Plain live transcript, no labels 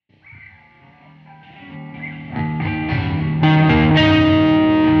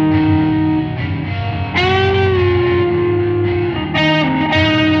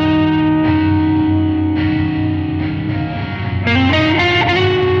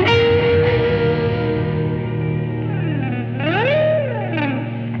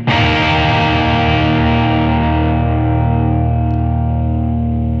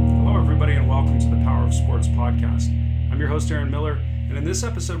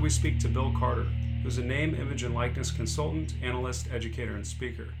episode, we speak to Bill Carter, who's a name, image, and likeness consultant, analyst, educator, and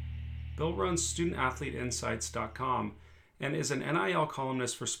speaker. Bill runs StudentAthleteInsights.com and is an NIL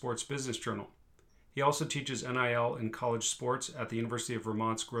columnist for Sports Business Journal. He also teaches NIL in college sports at the University of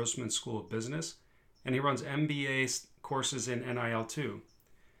Vermont's Grossman School of Business, and he runs MBA courses in NIL too.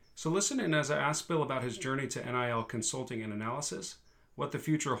 So listen in as I ask Bill about his journey to NIL consulting and analysis, what the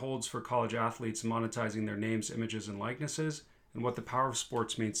future holds for college athletes monetizing their names, images, and likenesses, and what the power of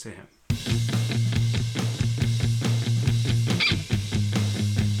sports means to him.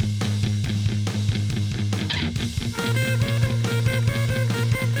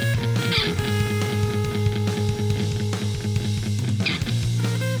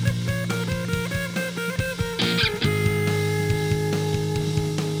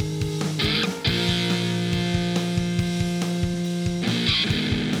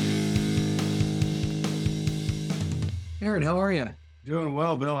 Aaron, how are you? Doing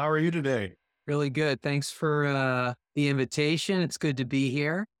well, Bill. How are you today? Really good. Thanks for the invitation. It's good to be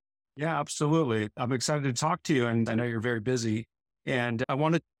here. Yeah, absolutely. I'm excited to talk to you, and I know you're very busy. And I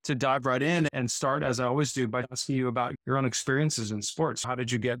wanted to dive right in and start, as I always do, by asking you about your own experiences in sports. How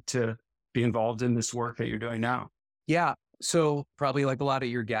did you get to be involved in this work that you're doing now? Yeah. So probably like a lot of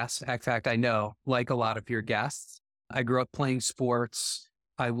your guests. In fact, I know like a lot of your guests, I grew up playing sports.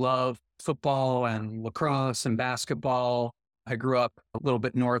 I love football and lacrosse and basketball. I grew up a little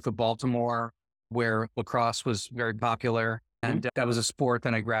bit north of Baltimore where lacrosse was very popular. And that was a sport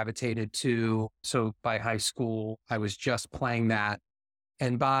that I gravitated to. So by high school, I was just playing that.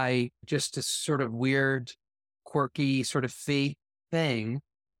 And by just a sort of weird, quirky sort of fate thing,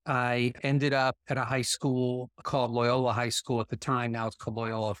 I ended up at a high school called Loyola High School at the time. Now it's called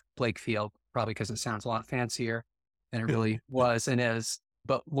Loyola Blakefield, probably because it sounds a lot fancier than it really was and is.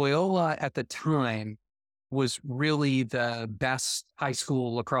 But Loyola at the time was really the best high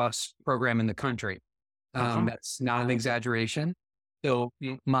school lacrosse program in the country. That's not an exaggeration. So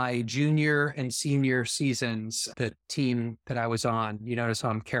my junior and senior seasons, the team that I was on, you notice how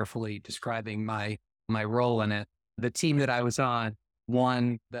I'm carefully describing my role in it. The team that I was on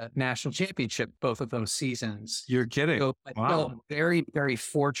won the national championship both of those seasons. You're kidding. So I felt very, very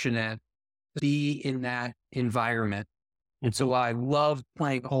fortunate to be in that environment. And so I loved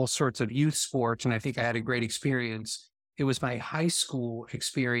playing all sorts of youth sports, and I think I had a great experience. It was my high school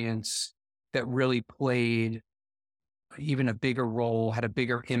experience that really played even a bigger role, had a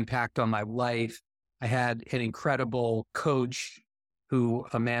bigger impact on my life. I had an incredible coach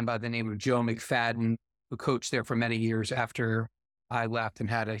a man by the name of Joe McFadden, who coached there for many years after I left and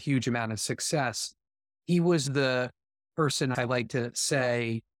had a huge amount of success. He was the person I like to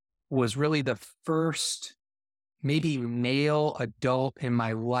say was really the first maybe male adult in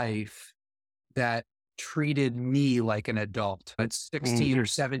my life that treated me like an adult. At 16 or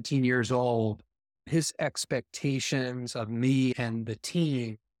 17 years old, his expectations of me and the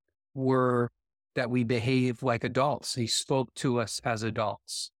team were that we behave like adults. He spoke to us as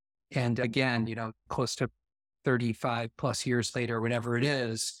adults. And again, close to 35 plus years later, whatever it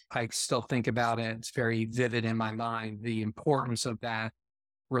is, I still think about it. It's very vivid in my mind, the importance of that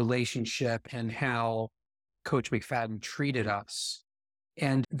relationship and how Coach McFadden treated us.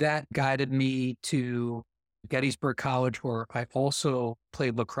 And that guided me to Gettysburg College, where I also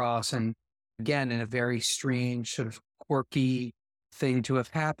played lacrosse. And again, in a very strange, sort of quirky thing to have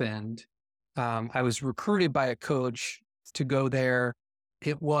happened, I was recruited by a coach to go there.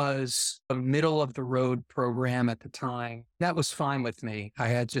 It was a middle of the road program at the time. That was fine with me. I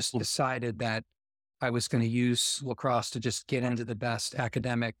had just decided that I was going to use lacrosse to just get into the best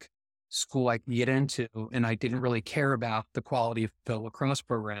academic school I could get into. And I didn't really care about the quality of the lacrosse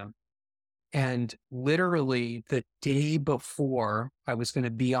program. And literally the day before I was going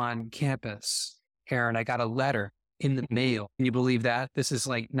to be on campus, Aaron, I got a letter in the mail. Can you believe that? This is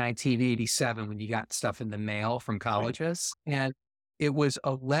like 1987 when you got stuff in the mail from colleges. And it was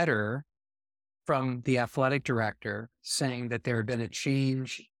a letter from the athletic director saying that there had been a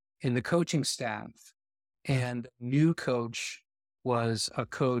change in the coaching staff. And the new coach was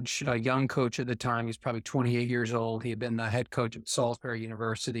a young coach at the time. He was probably 28 years old. He had been the head coach at Salisbury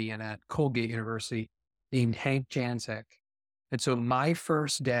University and at Colgate University, named Hank Janzik. And so my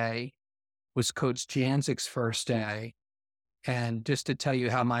first day was Coach Janzik's first day. And just to tell you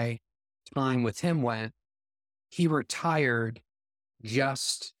how my time with him went, he retired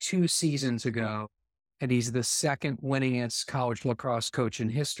just 2 seasons ago, and he's the second winningest college lacrosse coach in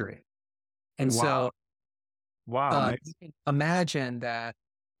history. And Wow. You can imagine that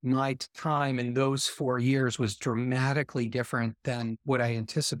my time in those 4 years was dramatically different than what I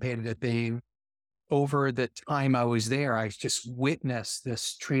anticipated it being. over the time I was there, I just witnessed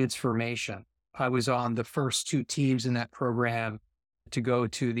this transformation. I was on the first two teams in that program to go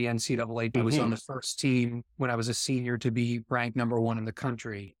to the NCAA. I was on the first team when I was a senior to be ranked number one in the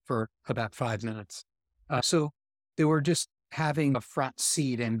country for about 5 minutes. So they were just having a front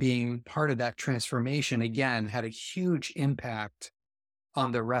seat and being part of that transformation again had a huge impact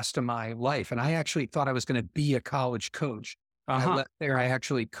on the rest of my life. And I actually thought I was going to be a college coach. I left there. I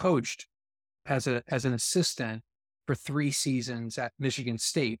actually coached as an assistant for 3 seasons at Michigan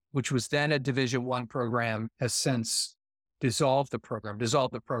State, which was then a Division I program, has since dissolved the program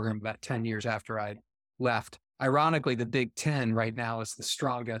about 10 years after I left. Ironically, the Big Ten right now is the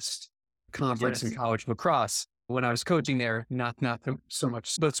strongest conference in college lacrosse. When I was coaching there, not so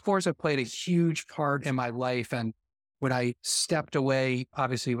much, but sports have played a huge part in my life. And when I stepped away,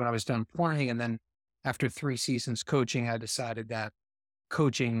 obviously when I was done playing, and then after 3 seasons coaching, I decided that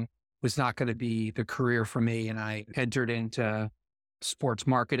coaching was not going to be the career for me. And I entered into sports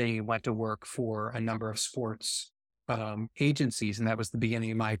marketing and went to work for a number of sports agencies. And that was the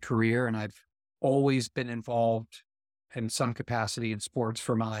beginning of my career. And I've always been involved in some capacity in sports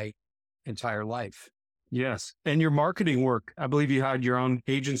for my entire life. Yes. And your marketing work, I believe you had your own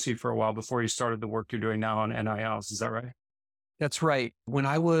agency for a while before you started the work you're doing now on NILs. Is that right? That's right. When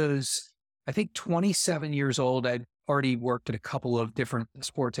I was, I think, 27 years old, I'd already worked at a couple of different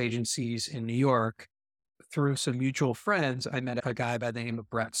sports agencies in New York. Through some mutual friends, I met a guy by the name of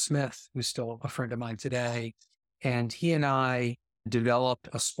Brett Smith, who's still a friend of mine today. And he and I developed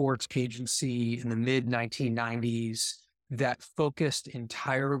a sports agency in the mid 1990s that focused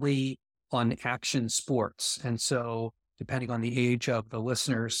entirely on action sports. And so, depending on the age of the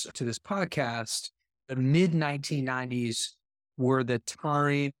listeners to this podcast, the mid 1990s were the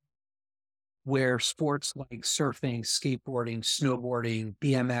time where sports like surfing, skateboarding, snowboarding,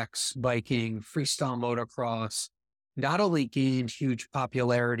 BMX, biking, freestyle motocross not only gained huge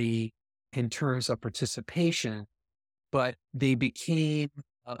popularity in terms of participation, but they became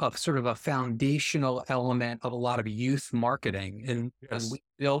a sort of a foundational element of a lot of youth marketing. And we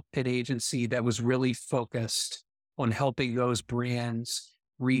built an agency that was really focused on helping those brands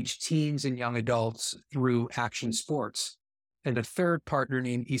reach teens and young adults through action sports. And a third partner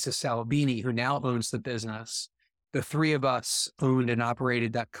named Isa Salabini, who now owns the business. The 3 of us owned and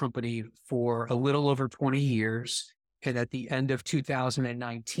operated that company for a little over 20 years. And at the end of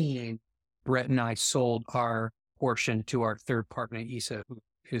 2019, Brett and I sold our portion to our third partner, Isa, who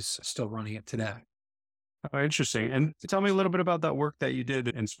is still running it today. Oh, interesting. And tell me a little bit about that work that you did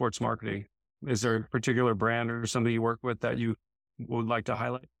in sports marketing. Is there a particular brand or something you work with that you would like to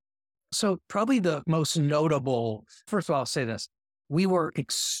highlight? So probably the most notable, first of all, I'll say this. We were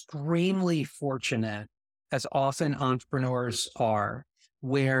extremely fortunate, as often entrepreneurs are,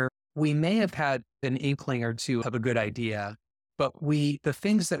 where we may have had an inkling or two of a good idea, but the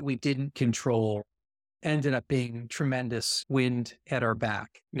things that we didn't control ended up being tremendous wind at our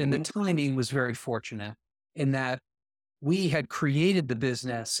back. And the timing was very fortunate in that we had created the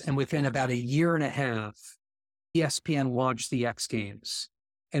business, and within about a year and a half, ESPN launched the X Games.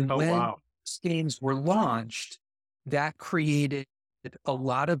 And when X Games were launched, that created a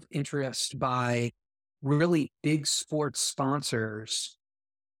lot of interest by really big sports sponsors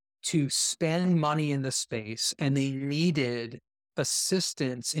to spend money in the space, and they needed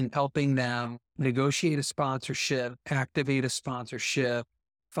assistance in helping them negotiate a sponsorship, activate a sponsorship,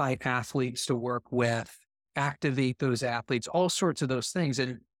 find athletes to work with, activate those athletes, all sorts of those things.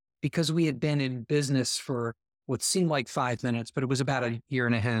 And because we had been in business for what seemed like 5 minutes, but it was about a year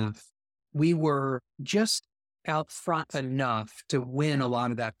and a half, we were just out front enough to win a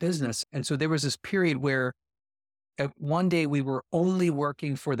lot of that business. And so there was this period where one day we were only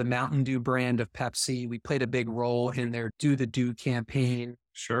working for the Mountain Dew brand of Pepsi. We played a big role in their Do the Do campaign.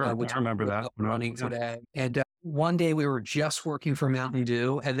 Sure, which I remember that. Running today. And one day we were just working for Mountain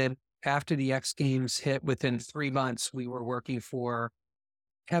Dew. And then after the X Games hit, within 3 months, we were working for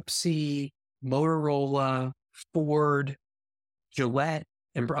Pepsi, Motorola, Ford, Gillette,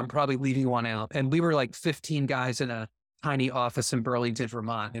 and I'm probably leaving one out. And we were like 15 guys in a tiny office in Burlington,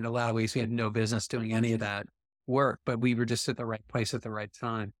 Vermont. In a lot of ways, we had no business doing any of that work, but we were just at the right place at the right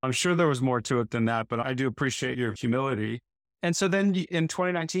time. I'm sure there was more to it than that, but I do appreciate your humility. And so then in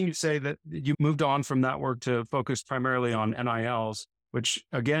 2019, you say that you moved on from that work to focus primarily on NILs, which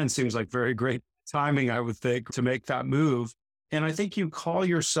again seems like very great timing, I would think, to make that move. And I think you call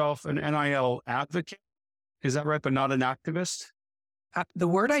yourself an NIL advocate. Is that right? But not an activist? The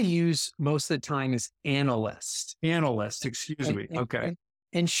word I use most of the time is analyst. Analyst, excuse me. Okay.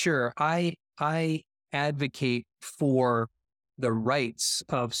 And sure, I advocate for the rights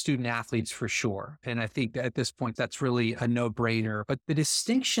of student athletes for sure. And I think that at this point, that's really a no-brainer. But the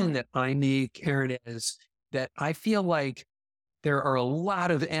distinction that I make, Aaron, is that I feel like there are a lot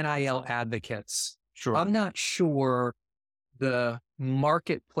of NIL advocates. Sure. I'm not sure the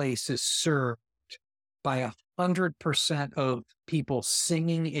marketplace is served by 100% of people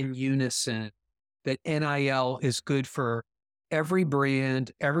singing in unison that NIL is good for every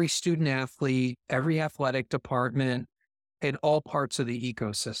brand, every student athlete, every athletic department, in all parts of the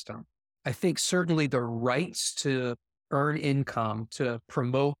ecosystem. I think certainly the rights to earn income, to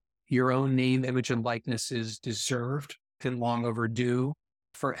promote your own name, image, and likeness is deserved and long overdue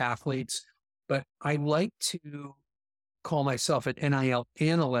for athletes. But I like to call myself an NIL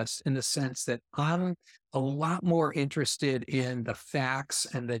analyst in the sense that I'm a lot more interested in the facts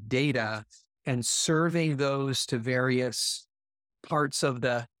and the data and serving those to various parts of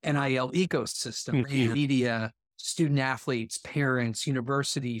the NIL ecosystem, media, student athletes, parents,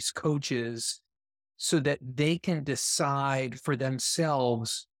 universities, coaches, so that they can decide for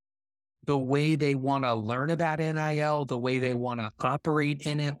themselves the way they want to learn about NIL, the way they want to operate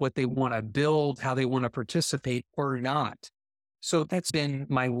in it, what they want to build, how they want to participate or not. So that's been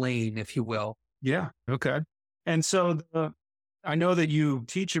my lane, if you will. Yeah. Okay. And so I know that you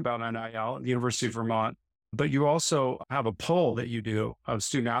teach about NIL at the University of Vermont, but you also have a poll that you do of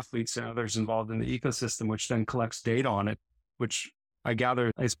student athletes and others involved in the ecosystem, which then collects data on it, which I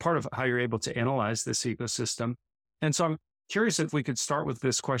gather is part of how you're able to analyze this ecosystem. And so I'm curious if we could start with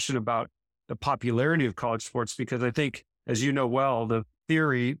this question about the popularity of college sports, because I think, as you know well, the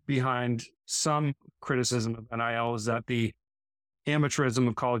theory behind some criticism of NIL is that the amateurism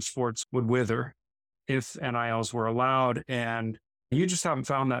of college sports would wither if NILs were allowed. And you just haven't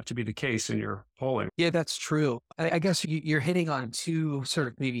found that to be the case in your polling. Yeah, that's true. I guess you're hitting on two sort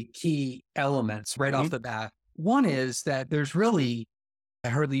of maybe key elements right off the bat. One is that there's really, I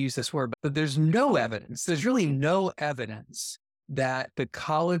hardly use this word, but there's no evidence. There's really no evidence that the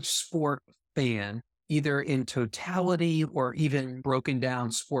college sport fan, either in totality or even broken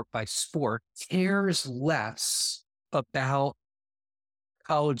down sport by sport, cares less about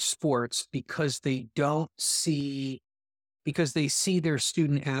college sports because they see their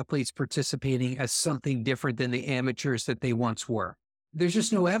student athletes participating as something different than the amateurs that they once were. There's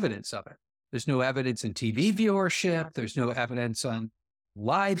just no evidence of it. There's no evidence in TV viewership. There's no evidence on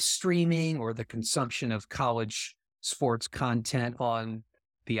live streaming or the consumption of college sports content on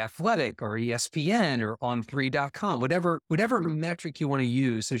The Athletic or ESPN or on 3.com, whatever metric you want to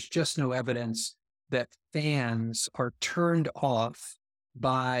use. There's just no evidence that fans are turned off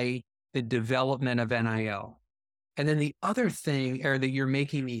by the development of NIL. And then the other thing, Aaron, that you're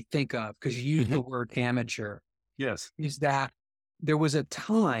making me think of, because you used the word amateur, Yes, is that there was a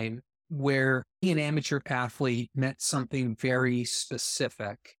time where an amateur athlete meant something very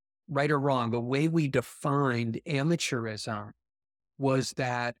specific, right or wrong. The way we defined amateurism was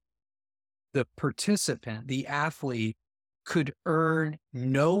that the participant, the athlete, could earn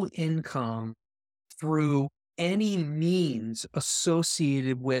no income through any means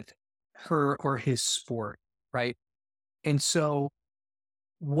associated with her or his sport, right? And so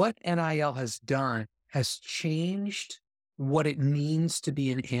what NIL has done has changed what it means to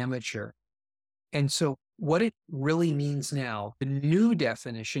be an amateur. And so what it really means now, the new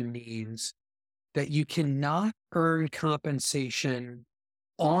definition means that you cannot earn compensation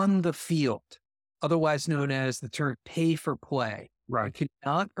on the field, otherwise known as the term pay for play. right. You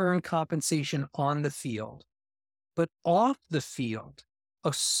cannot earn compensation on the field, but off the field,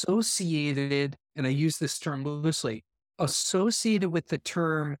 associated, and I use this term loosely, associated with the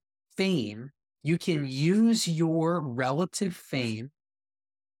term fame, you can use your relative fame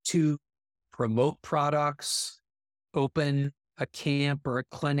to promote products, open a camp or a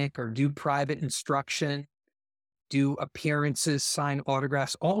clinic, or do private instruction, do appearances, sign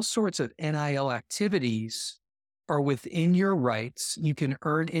autographs, all sorts of NIL activities are within your rights. You can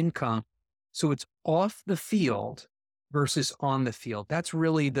earn income. So it's off the field versus on the field. That's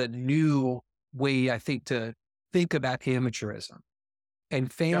really the new way, I think, to think about amateurism.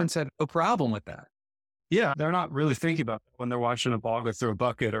 And fans had no problem with that. Yeah, they're not really thinking about it when they're watching a ball go through a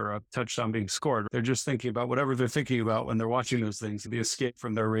bucket or a touchdown being scored. They're just thinking about whatever they're thinking about when they're watching those things, the escape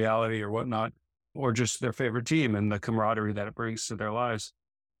from their reality or whatnot, or just their favorite team and the camaraderie that it brings to their lives.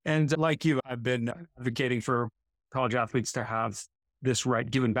 And like you, I've been advocating for college athletes to have this right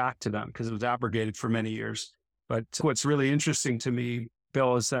given back to them because it was abrogated for many years. But what's really interesting to me,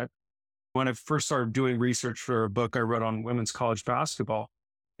 Bill, is that when I first started doing research for a book I wrote on women's college basketball,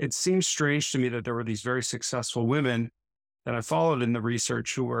 it seems strange to me that there were these very successful women that I followed in the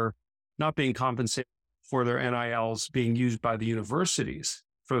research who were not being compensated for their NILs being used by the universities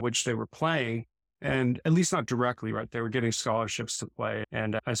for which they were playing. And at least not directly, right? They were getting scholarships to play.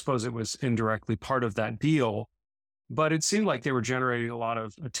 And I suppose it was indirectly part of that deal. But it seemed like they were generating a lot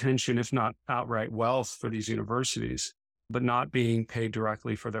of attention, if not outright wealth for these universities, but not being paid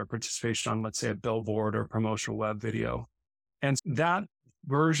directly for their participation on, let's say, a billboard or promotional web video. And that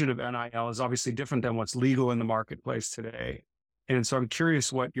version of NIL is obviously different than what's legal in the marketplace today. And so I'm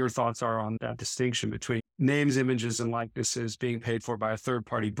curious what your thoughts are on that distinction between names, images, and likenesses being paid for by a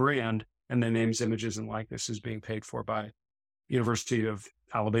third-party brand, and then names, images, and likenesses being paid for by University of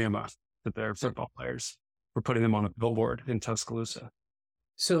Alabama, that they're football players. We're putting them on a billboard in Tuscaloosa.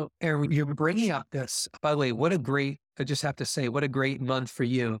 So, Aaron, you're bringing up this. By the way, I just have to say, what a great month for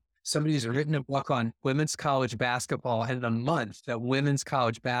you. Somebody who's written a book on women's college basketball and the month that women's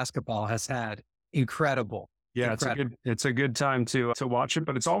college basketball has had. Incredible. Yeah, Incredible. it's a good time to watch it,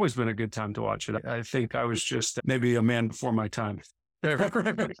 but it's always been a good time to watch it. I think I was just maybe a man before my time.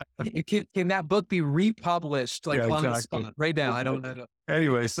 Can that book be republished on the spot right now? I don't know.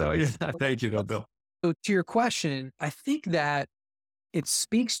 Anyway, so yeah, thank you though, Bill. So to your question, I think that it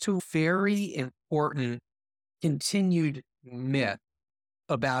speaks to a very important continued myth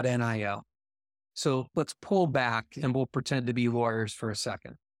about NIL. So let's pull back and we'll pretend to be lawyers for a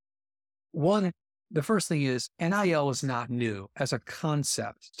second. One, the first thing is NIL is not new as a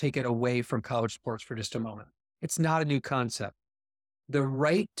concept. Take it away from college sports for just a moment. It's not a new concept. The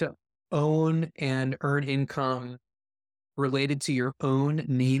right to own and earn income related to your own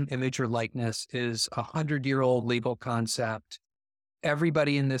name, image, or likeness is a 100-year-old legal concept.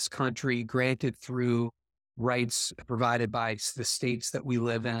 Everybody in this country granted through rights provided by the states that we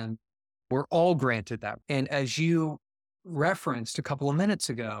live in. We're all granted that. And as you referenced a couple of minutes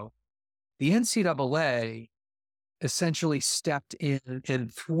ago, the NCAA essentially stepped in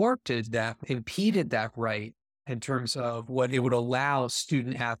and thwarted that, impeded that right in terms of what it would allow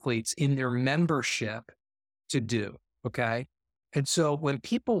student athletes in their membership to do. Okay. And so when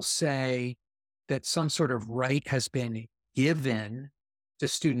people say that some sort of right has been given to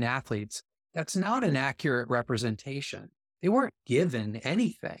student athletes, that's not an accurate representation. They weren't given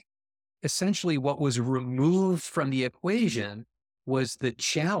anything. Essentially, what was removed from the equation was the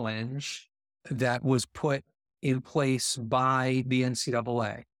challenge that was put in place by the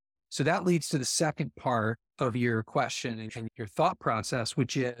NCAA. So that leads to the second part of your question and your thought process,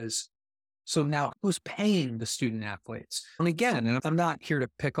 which is, so now who's paying the student athletes? And again, and I'm not here to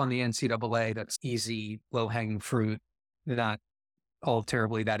pick on the NCAA. That's easy, low-hanging fruit. They're not all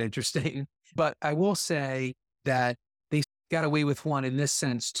terribly that interesting. But I will say that they got away with one in this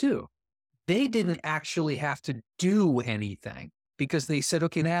sense too. They didn't actually have to do anything because they said,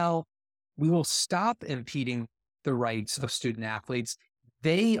 okay, now we will stop impeding the rights of student athletes.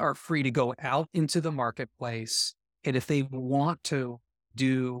 They are free to go out into the marketplace. And if they want to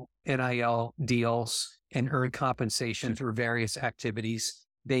do NIL deals and earn compensation through various activities,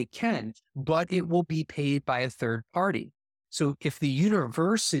 they can, but it will be paid by a third party. So if the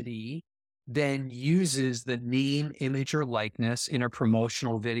university then uses the name, image, or likeness in a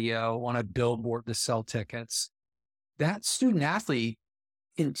promotional video on a billboard to sell tickets, that student athlete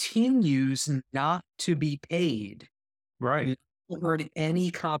continues not to be paid. Right. Or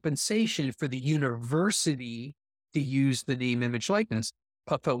any compensation for the university to use the name, image, likeness.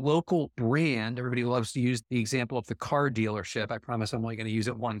 If a local brand, everybody loves to use the example of the car dealership. I promise I'm only going to use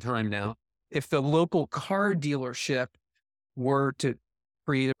it one time now. If the local car dealership were to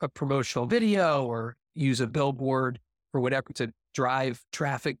create a promotional video or use a billboard or whatever to drive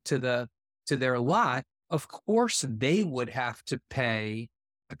traffic to their lot, of course they would have to pay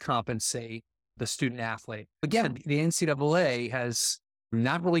to compensate the student athlete. Again, the NCAA has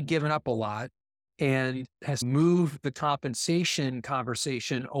not really given up a lot and has moved the compensation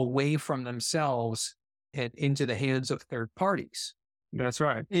conversation away from themselves and into the hands of third parties. That's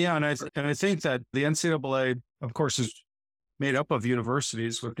right. Yeah, and I think that the NCAA, of course, is made up of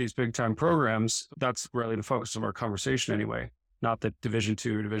universities with these big time programs. That's really the focus of our conversation anyway, not the Division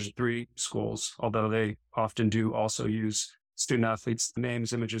II, Division III schools, although they often do also use student athletes'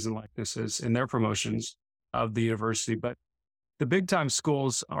 names, images, and likenesses in their promotions of the university. But the big time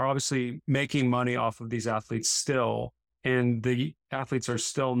schools are obviously making money off of these athletes still, and the athletes are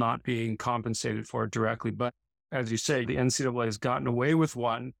still not being compensated for it directly. But as you say, the NCAA has gotten away with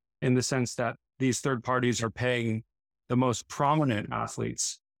one in the sense that these third parties are paying the most prominent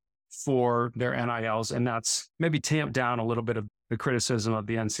athletes for their NILs. And that's maybe tamped down a little bit of the criticism of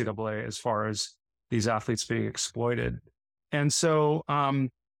the NCAA as far as these athletes being exploited. And so,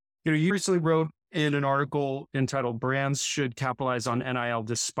 you recently wrote in an article entitled Brands Should Capitalize on NIL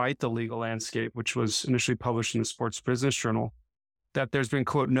Despite the Legal Landscape, which was initially published in the Sports Business Journal, that there's been,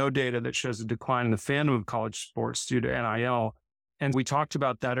 quote, no data that shows a decline in the fandom of college sports due to NIL. And we talked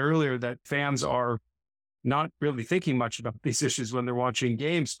about that earlier, that fans are not really thinking much about these issues when they're watching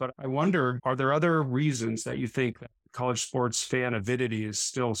games. But I wonder, are there other reasons that you think that college sports fan avidity is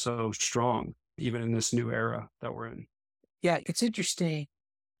still so strong, even in this new era that we're in? Yeah, it's interesting.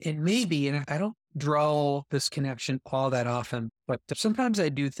 And maybe, and I don't draw this connection all that often, but sometimes I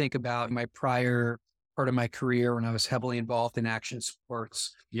do think about my prior part of my career when I was heavily involved in action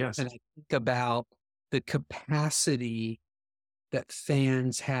sports. Yes. And I think about the capacity that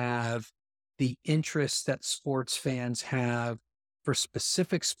fans have, the interest that sports fans have for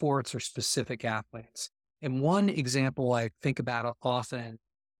specific sports or specific athletes. And one example I think about often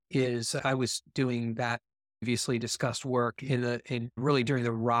is I was doing that previously discussed work in really during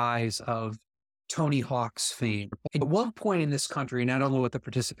the rise of Tony Hawk's fame. At one point in this country, and I don't know what the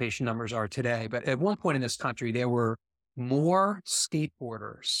participation numbers are today, but at one point in this country, there were more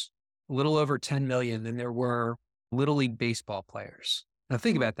skateboarders, a little over 10 million, than there were Little League baseball players. Now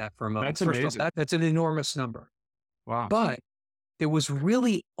think about that for a moment. That's amazing. First of all, that's an enormous number. Wow. But there was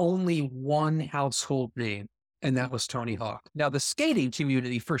really only one household name, and that was Tony Hawk. Now the skating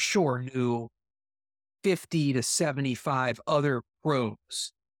community for sure knew 50 to 75 other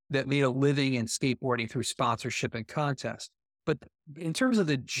pros that made a living in skateboarding through sponsorship and contests. But in terms of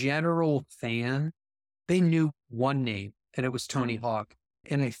the general fan, they knew one name, and it was Tony Hawk.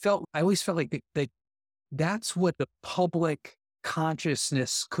 And I always felt like that's what the public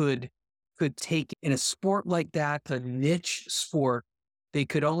consciousness could take in a sport like that, a niche sport. They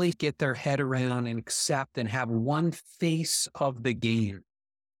could only get their head around and accept and have one face of the game,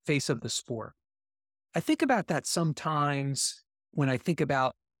 face of the sport. I think about that sometimes when I think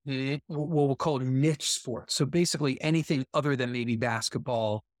about what we'll call niche sports. So basically anything other than maybe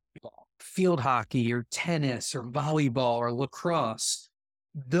basketball, field hockey, or tennis, or volleyball, or lacrosse.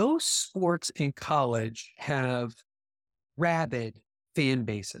 Those sports in college have rabid fan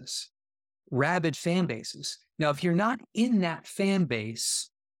bases. Now, if you're not in that fan base,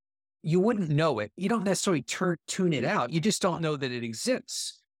 you wouldn't know it. You don't necessarily tune it out. You just don't know that it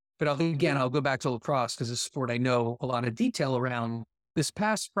exists. But I'll go back to lacrosse because it's a sport I know a lot of detail around. This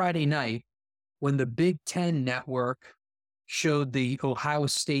past Friday night, when the Big Ten Network showed the Ohio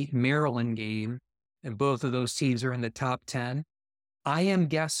State-Maryland game, and both of those teams are in the top 10, I am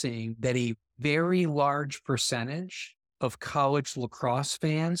guessing that a very large percentage of college lacrosse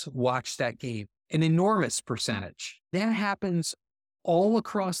fans watched that game, an enormous percentage. That happens all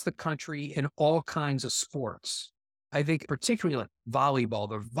across the country in all kinds of sports. I think particularly like volleyball,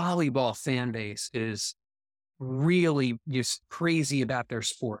 the volleyball fan base is really just crazy about their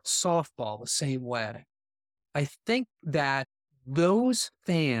sport. Softball, the same way. I think that those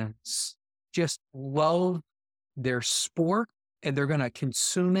fans just love their sport and they're going to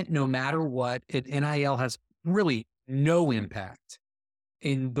consume it no matter what. NIL has really no impact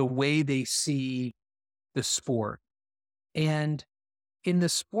in the way they see the sport. And in the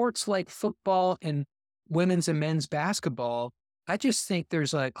sports like football and women's and men's basketball, I just think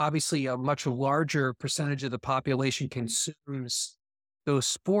there's obviously a much larger percentage of the population consumes those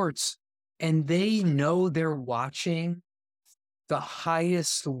sports, and they know they're watching the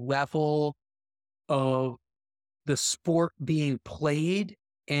highest level of the sport being played,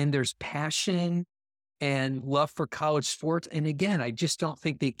 and there's passion and love for college sports. And again, I just don't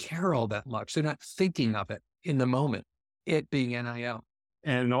think they care all that much. They're not thinking of it in the moment, it being NIL.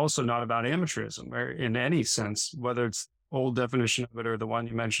 And also not about amateurism or in any sense, whether it's old definition of it or the one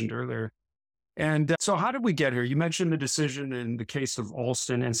you mentioned earlier. And so how did we get here? You mentioned the decision in the case of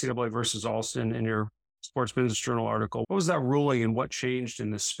Alston, NCAA versus Alston, in your Sports Business Journal article. What was that ruling and what changed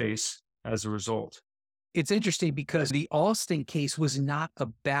in this space as a result? It's interesting because the Alston case was not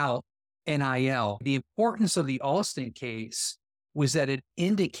about NIL. The importance of the Alston case was that it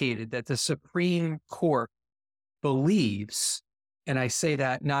indicated that the Supreme Court believes, and I say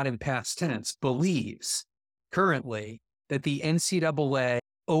that not in past tense, believes currently that the NCAA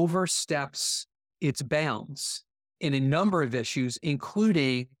oversteps its bounds in a number of issues,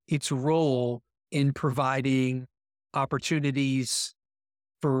 including its role in providing opportunities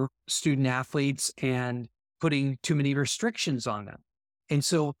for student athletes and putting too many restrictions on them. And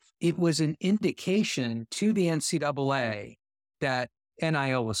so it was an indication to the NCAA that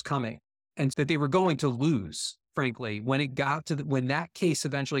NIL was coming and that they were going to lose, frankly, when that case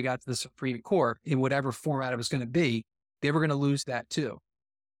eventually got to the Supreme Court in whatever format it was going to be, they were going to lose that too.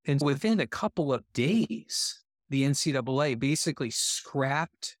 And within a couple of days, the NCAA basically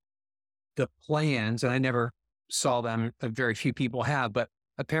scrapped the plans, and I never saw them, very few people have, but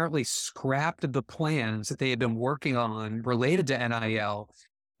apparently scrapped the plans that they had been working on related to NIL,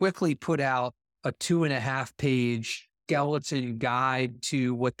 quickly put out a 2.5-page skeleton guide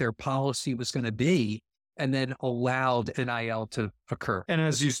to what their policy was going to be, and then allowed NIL to occur. And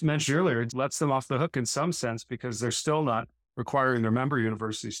as you mentioned earlier, it lets them off the hook in some sense because they're still not requiring their member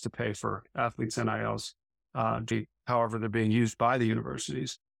universities to pay for athletes' NILs, however they're being used by the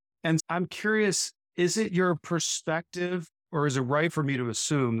universities. And I'm curious, is it your perspective, or is it right for me to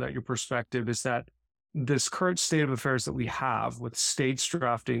assume that your perspective is that this current state of affairs that we have with states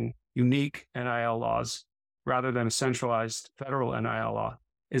drafting unique NIL laws rather than a centralized federal NIL law,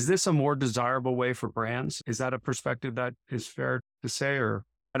 is this a more desirable way for brands? Is that a perspective that is fair to say, or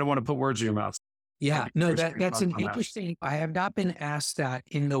I don't want to put words in your mouth? Yeah, no, that's an interesting, I have not been asked that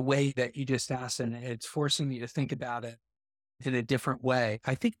in the way that you just asked, and it's forcing me to think about it in a different way.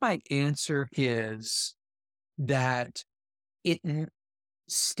 I think my answer is that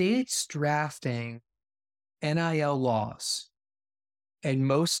states drafting NIL laws, and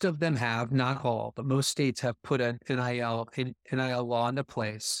most of them have, not all, but most states have put an NIL law into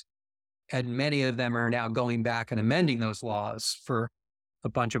place. And many of them are now going back and amending those laws for a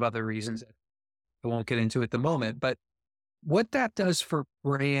bunch of other reasons that I won't get into at the moment. But what that does for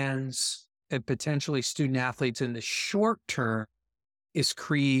brands and potentially student athletes in the short term is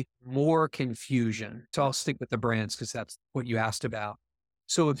create more confusion. So I'll stick with the brands because that's what you asked about.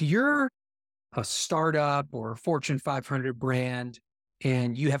 So if you're a startup or a Fortune 500 brand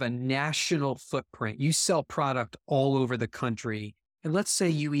and you have a national footprint, you sell product all over the country, and let's say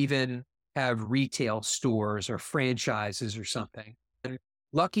you even have retail stores or franchises or something. And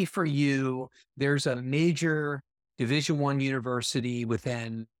lucky for you, there's a major Division I university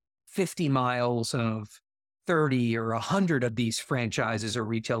within 50 miles of 30 or 100 of these franchises or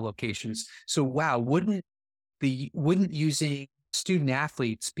retail locations. So wow, wouldn't using student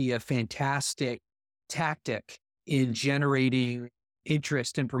athletes be a fantastic tactic in generating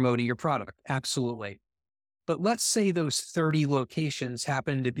interest in promoting your product? Absolutely. But let's say those 30 locations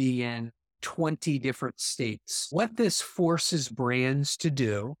happen to be in 20 different states. What this forces brands to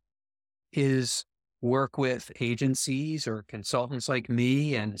do is work with agencies or consultants like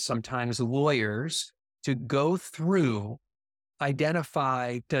me and sometimes lawyers to go through,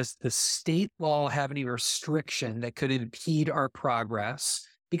 identify, does the state law have any restriction that could impede our progress?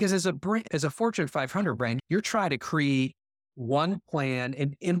 Because as a Fortune 500 brand, you're trying to create one plan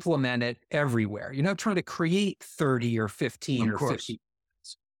and implement it everywhere. You're not trying to create 30 or 15 or 50.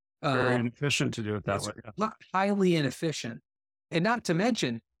 Very inefficient to do it that way. Highly inefficient. And not to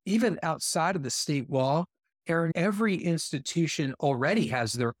mention, even outside of the state law, Aaron, every institution already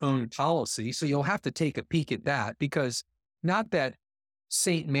has their own policy. So you'll have to take a peek at that, because not that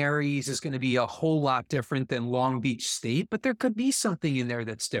St. Mary's is going to be a whole lot different than Long Beach State, but there could be something in there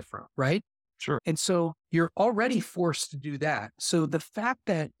that's different, right? Sure. And so you're already forced to do that. So the fact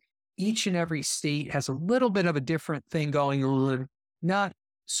that each and every state has a little bit of a different thing going on, not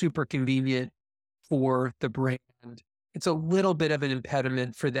super convenient for the brand. It's a little bit of an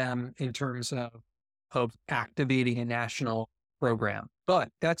impediment for them in terms of activating a national program. But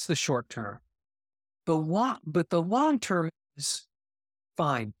that's the short term. But the long term is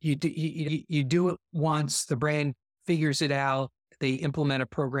fine. You do it once, the brand figures it out. They implement a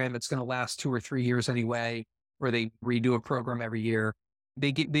program that's going to last 2 or 3 years anyway, or they redo a program every year.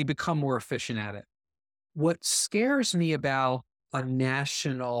 They become more efficient at it. What scares me about a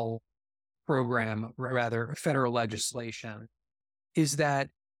national program, rather federal legislation, is that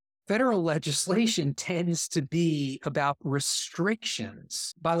federal legislation tends to be about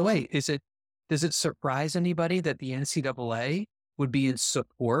restrictions. By the way, does it surprise anybody that the NCAA would be in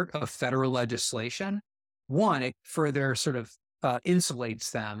support of federal legislation? One, it further sort of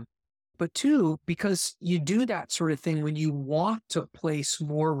insulates them. But two, because you do that sort of thing when you want to place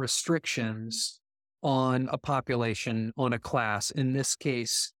more restrictions on a population, on a class, in this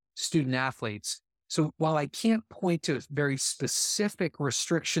case, student athletes. So while I can't point to a very specific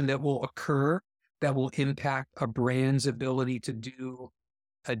restriction that will occur that will impact a brand's ability to do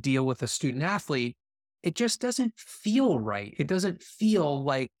a deal with a student athlete, it just doesn't feel right. It doesn't feel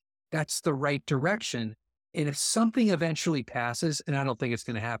like that's the right direction. And if something eventually passes, and I don't think it's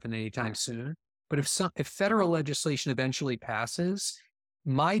going to happen anytime soon, but if federal legislation eventually passes,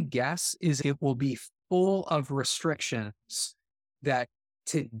 my guess is it will be full of restrictions that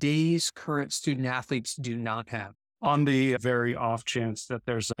today's current student athletes do not have. On the very off chance that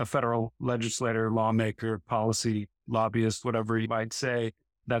there's a federal legislator, lawmaker, policy lobbyist, whatever you might say,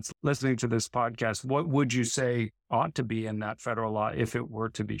 that's listening to this podcast, what would you say ought to be in that federal law if it were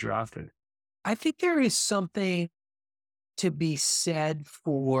to be drafted? I think there is something to be said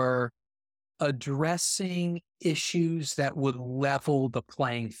for addressing issues that would level the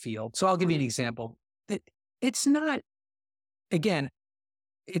playing field. So I'll give you an example. It's not, again,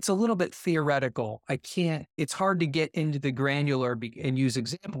 it's a little bit theoretical. It's hard to get into the granular and use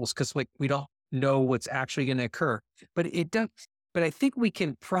examples because we don't know what's actually going to occur. But but I think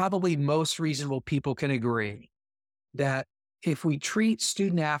most reasonable people can agree that if we treat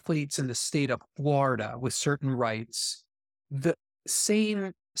student athletes in the state of Florida with certain rights, the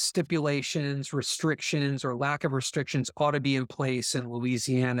same stipulations, restrictions, or lack of restrictions ought to be in place in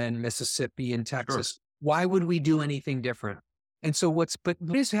Louisiana and Mississippi and Texas. Sure. Why would we do anything different? And so what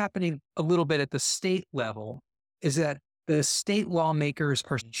is happening a little bit at the state level is that the state lawmakers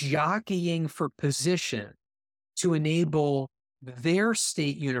are jockeying for position to enable their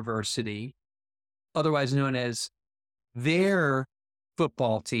state university, otherwise known as their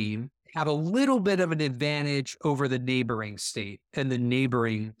football team, have a little bit of an advantage over the neighboring state and the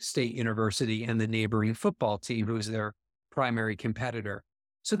neighboring state university and the neighboring football team, who's their primary competitor.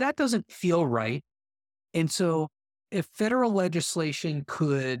 So that doesn't feel right. And so if federal legislation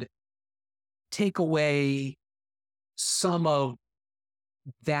could take away some of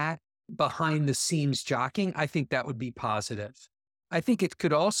that behind the scenes jockeying, I think that would be positive. I think it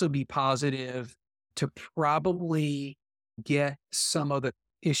could also be positive to probably get some of the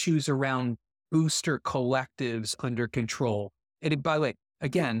issues around booster collectives under control. And by the way,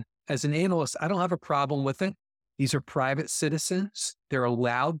 again, as an analyst, I don't have a problem with it. These are private citizens. They're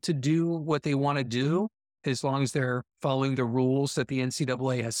allowed to do what they want to do as long as they're following the rules that the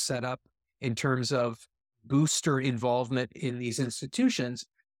NCAA has set up in terms of booster involvement in these institutions.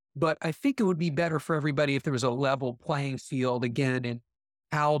 But I think it would be better for everybody if there was a level playing field again in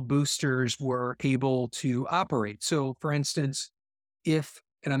how boosters were able to operate. So for instance,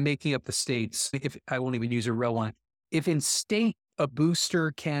 and I'm making up the states, if I won't even use a real one, if in state a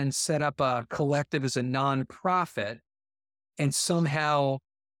booster can set up a collective as a nonprofit and somehow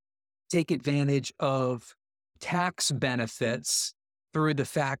take advantage of tax benefits through the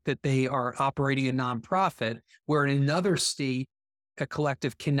fact that they are operating a nonprofit, where in another state, a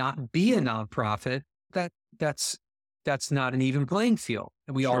collective cannot be a nonprofit, that's not an even playing field.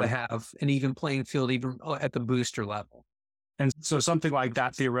 And we ought to have an even playing field even at the booster level. And so something like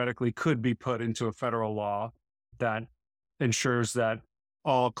that theoretically could be put into a federal law that ensures that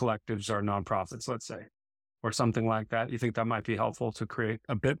all collectives are nonprofits, let's say, or something like that. You think that might be helpful to create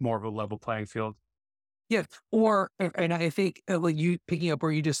a bit more of a level playing field? Yeah. And I think like you picking up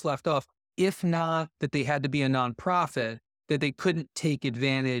where you just left off, if not that they had to be a nonprofit, that they couldn't take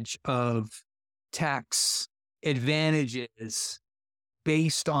advantage of tax advantages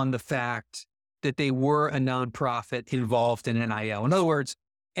based on the fact that they were a nonprofit involved in NIL. In other words,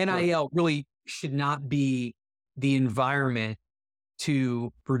 NIL really should not be the environment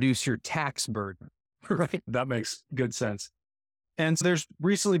to produce your tax burden, right? That makes good sense. And so there's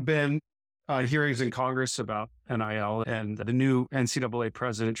recently been hearings in Congress about NIL, and the new NCAA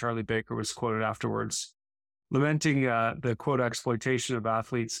president, Charlie Baker, was quoted afterwards, lamenting the quote exploitation of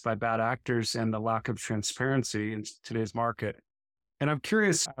athletes by bad actors and the lack of transparency in today's market. And I'm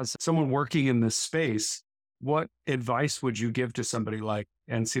curious, as someone working in this space, what advice would you give to somebody like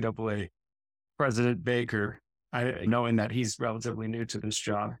NCAA President Baker, knowing that he's relatively new to this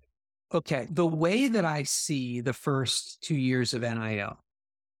job? Okay. The way that I see the first 2 years of NIL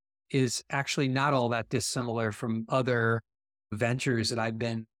is actually not all that dissimilar from other ventures that I've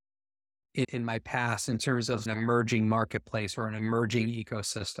been in my past in terms of an emerging marketplace or an emerging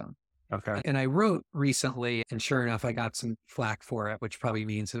ecosystem. Okay. And I wrote recently, and sure enough, I got some flack for it, which probably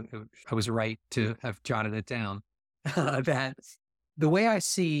means I was right to have jotted it down, that the way I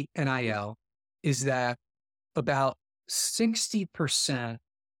see NIL is that about 60%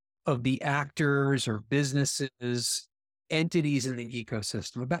 of the actors or businesses, entities in the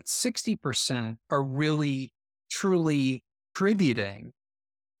ecosystem, about 60% are really, truly contributing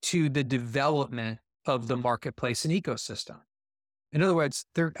to the development of the marketplace and ecosystem. In other words,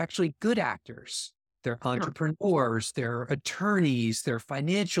 they're actually good actors. They're entrepreneurs, they're attorneys, they're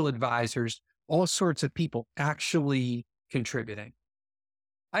financial advisors, all sorts of people actually contributing.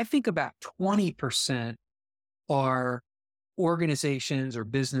 I think about 20% are organizations or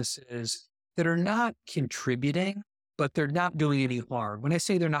businesses that are not contributing, but they're not doing any harm. When I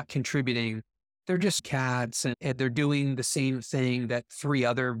say they're not contributing, they're just cats and they're doing the same thing that 3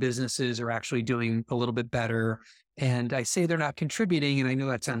 other businesses are actually doing a little bit better. And I say they're not contributing, and I know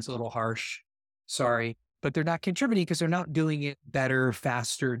that sounds a little harsh, sorry, but they're not contributing because they're not doing it better,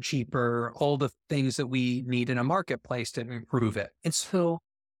 faster, cheaper, all the things that we need in a marketplace to improve it. And so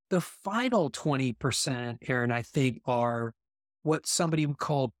The final 20%, Aaron, I think are what somebody would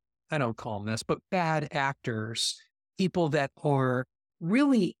call, I don't call them this, but bad actors, people that are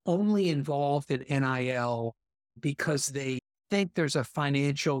really only involved in NIL because they think there's a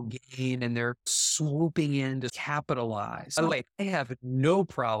financial gain and they're swooping in to capitalize. By the way, I have no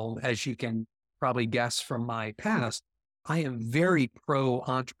problem, as you can probably guess from my past, I am very pro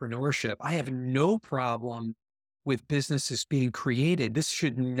entrepreneurship. I have no problem with businesses being created. This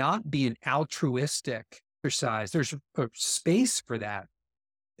should not be an altruistic exercise. There's a space for that.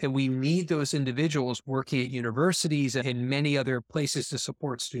 And we need those individuals working at universities and many other places to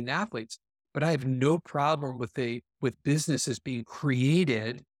support student athletes. But I have no problem with businesses being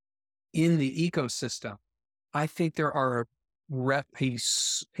created in the ecosystem. I think there are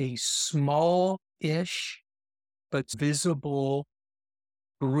a small-ish but visible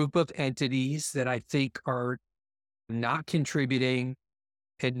group of entities that I think are not contributing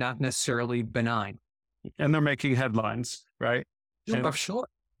and not necessarily benign. And they're making headlines, right? Sure.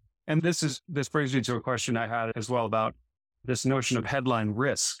 And this brings me to a question I had as well about this notion of headline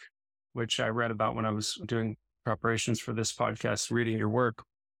risk, which I read about when I was doing preparations for this podcast, reading your work.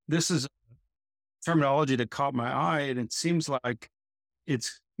 This is terminology that caught my eye, and it seems like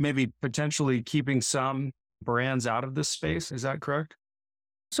it's maybe potentially keeping some brands out of this space. Is that correct?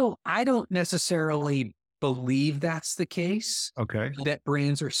 So I don't necessarily believe that's the case. Okay. That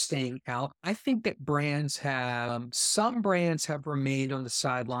brands are staying out. I think that some brands have remained on the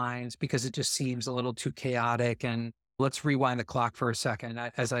sidelines because it just seems a little too chaotic. And let's rewind the clock for a second.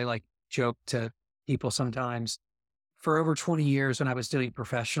 As I like joke to people sometimes, for over 20 years when I was doing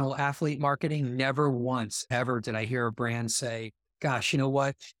professional athlete marketing, never once ever did I hear a brand say, gosh, you know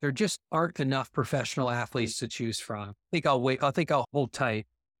what? There just aren't enough professional athletes to choose from. I think I'll hold tight.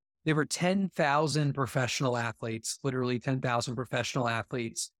 There were 10,000 professional athletes, literally 10,000 professional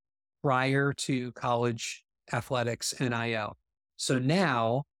athletes prior to college athletics NIL. So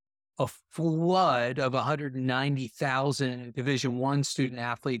now a flood of 190,000 Division I student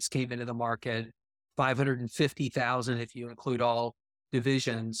athletes came into the market, 550,000 if you include all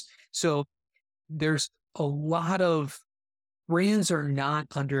divisions. So there's a lot of brands are not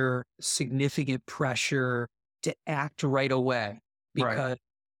under significant pressure to act right away because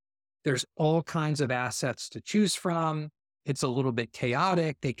there's all kinds of assets to choose from. It's a little bit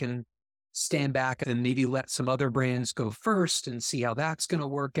chaotic. They can stand back and maybe let some other brands go first and see how that's going to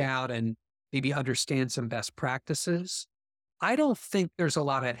work out and maybe understand some best practices. I don't think there's a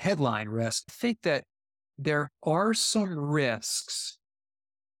lot of headline risk. I think that there are some risks.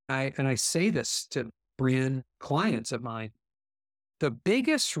 And I say this to brand clients of mine. The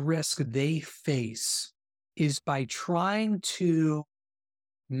biggest risk they face is by trying to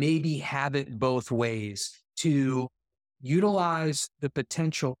maybe have it both ways, to utilize the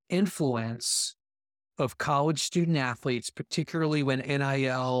potential influence of college student athletes, particularly when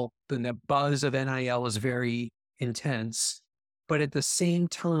the buzz of NIL is very intense, but at the same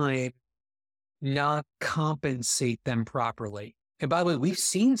time, not compensate them properly. And by the way, we've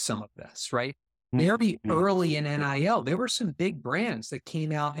seen some of this, right? Very early in NIL, there were some big brands that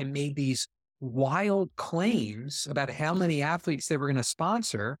came out and made these wild claims about how many athletes they were going to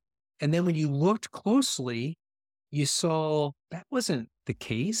sponsor. And then when you looked closely, you saw that wasn't the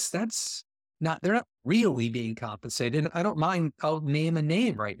case. They're not really being compensated. I don't mind. I'll name a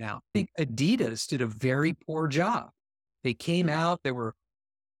name right now. I think Adidas did a very poor job. They came out, there were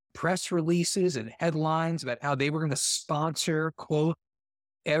press releases and headlines about how they were going to sponsor, quote,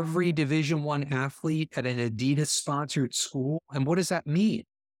 every Division I athlete at an Adidas sponsored school. And what does that mean?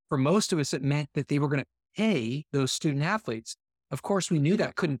 For most of us, it meant that they were going to pay those student athletes. Of course, we knew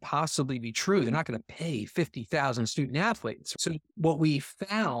that couldn't possibly be true. They're not going to pay 50,000 student athletes. So what we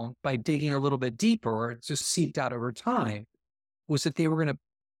found by digging a little bit deeper, or it just seeped out over time, was that they were going to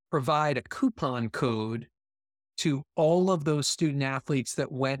provide a coupon code to all of those student athletes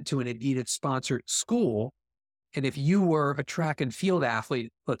that went to an Adidas sponsored school. And if you were a track and field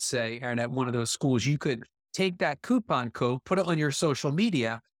athlete, let's say, and at one of those schools, you could take that coupon code, put it on your social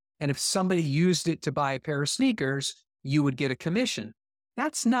media, and if somebody used it to buy a pair of sneakers, you would get a commission.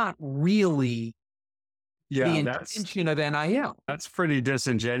 That's not really the intention of NIL. That's pretty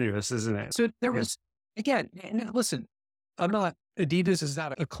disingenuous, isn't it? So there was, again, and listen, Adidas is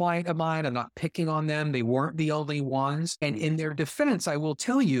not a client of mine. I'm not picking on them. They weren't the only ones. And in their defense, I will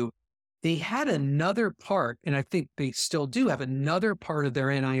tell you, they had another part, and I think they still do have another part of their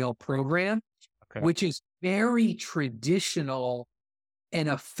NIL program, which is very traditional and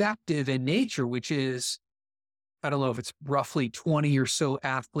effective in nature, which is, I don't know if it's roughly 20 or so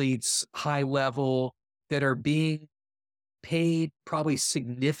athletes, high level, that are being paid probably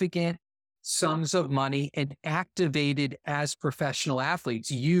significant sums of money and activated as professional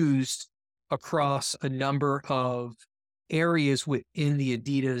athletes, used across a number of areas within the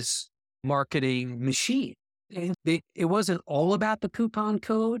Adidas marketing machine. And it wasn't all about the coupon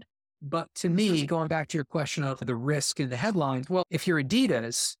code, but to me, going back to your question of the risk in the headlines, well, if you're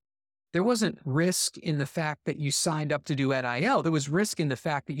Adidas, there wasn't risk in the fact that you signed up to do NIL. There was risk in the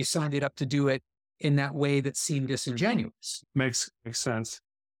fact that you signed it up to do it in that way that seemed disingenuous. Makes sense.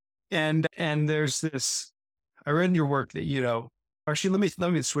 And there's this, I read in your work that, actually,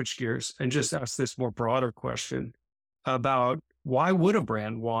 let me switch gears and just ask this more broader question about why would a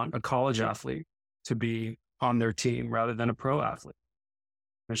brand want a college athlete to be on their team rather than a pro athlete?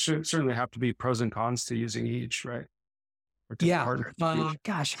 There should certainly have to be pros and cons to using each, right? Yeah.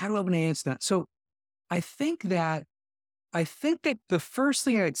 Gosh, how do I want to answer that? So I think that the first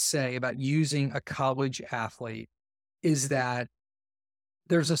thing I'd say about using a college athlete is that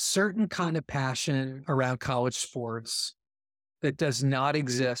there's a certain kind of passion around college sports that does not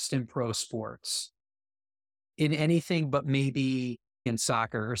exist in pro sports, in anything but maybe in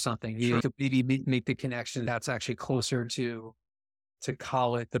soccer or something. You could maybe make the connection that's actually closer to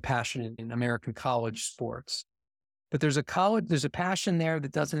college, the passion in American college sports. But there's a passion there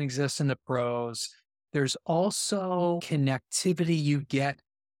that doesn't exist in the pros. There's also connectivity you get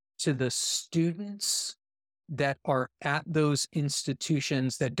to the students that are at those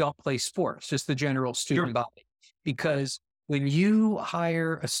institutions that don't play sports, just the general student body. Because when you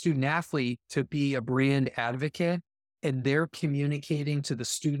hire a student athlete to be a brand advocate and they're communicating to the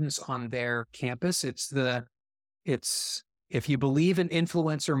students on their campus, if you believe in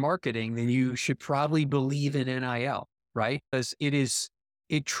influencer marketing, then you should probably believe in NIL, right? Because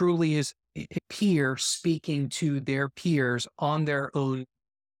it truly is a peer speaking to their peers on their own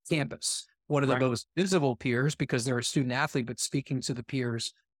campus. One of the most visible peers because they're a student athlete, but speaking to the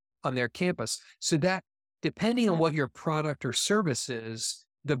peers on their campus. So that, depending on what your product or service is,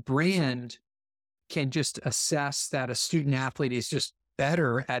 the brand can just assess that a student athlete is just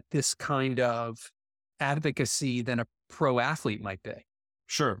better at this kind of advocacy than a pro athlete might be.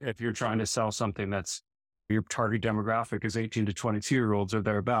 Sure. If you're trying to sell something that's your target demographic is 18 to 22-year-olds or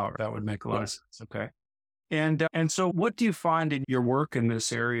thereabout, that would make a lot of sense. Okay. And so what do you find in your work in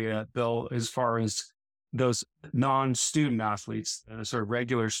this area, Bill, as far as those non-student athletes, sort of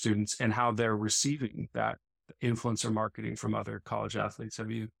regular students, and how they're receiving that influencer marketing from other college athletes? Have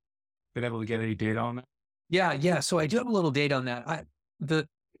you been able to get any data on that? Yeah. So I do have a little data on that.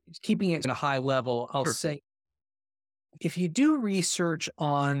 Keeping it at a high level, I'll say, if you do research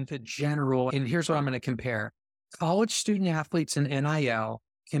on the general, and here's what I'm going to compare, college student athletes in NIL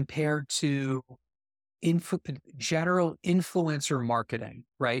compared to general influencer marketing,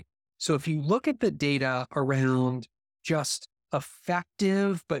 right? So if you look at the data around just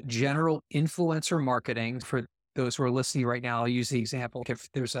effective but general influencer marketing, for those who are listening right now, I'll use the example.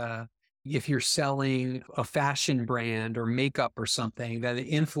 If you're selling a fashion brand or makeup or something, that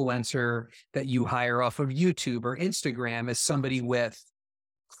the influencer that you hire off of YouTube or Instagram is somebody with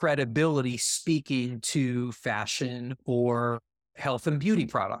credibility speaking to fashion or health and beauty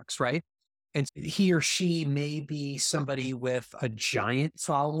products, right? And he or she may be somebody with a giant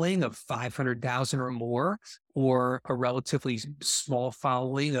following of 500,000 or more, or a relatively small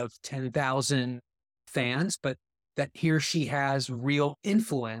following of 10,000 fans, but that he or she has real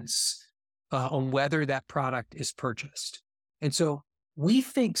influence on whether that product is purchased. And so we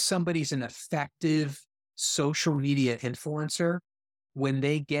think somebody's an effective social media influencer when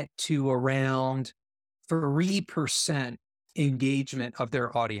they get to around 3% engagement of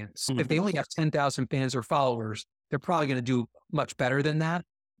their audience. If they only have 10,000 fans or followers, they're probably going to do much better than that.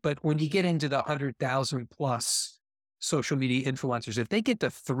 But when you get into the 100,000 plus social media influencers, if they get to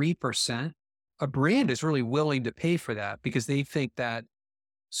 3%, a brand is really willing to pay for that because they think that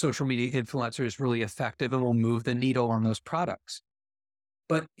social media influencer is really effective and will move the needle on those products.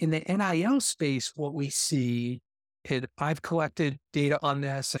 But in the NIL space, what we see, and I've collected data on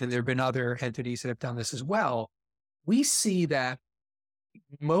this, and there have been other entities that have done this as well, we see that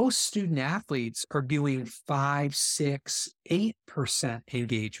most student athletes are doing 5, 6, 8%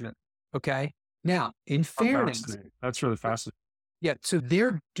 engagement. Okay. Now, in fairness, that's really fascinating. Yeah. So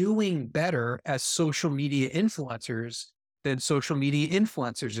they're doing better as social media influencers than social media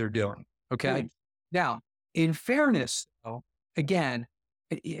influencers are doing. Okay. Now, in fairness, though, again,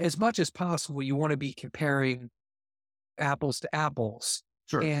 as much as possible, you want to be comparing apples to apples.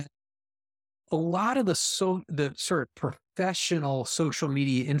 Sure. And a lot of the sort of professional social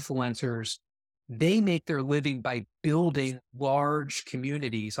media influencers They make their living by building large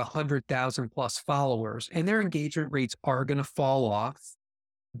communities, 100,000 plus followers, and their engagement rates are going to fall off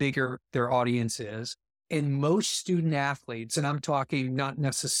bigger their audience is. And most student athletes, and I'm talking not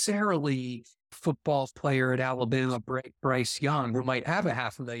necessarily football player at Alabama, Bryce Young, who might have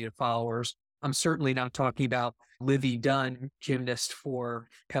 500,000 followers. I'm certainly not talking about Livy Dunn, gymnast for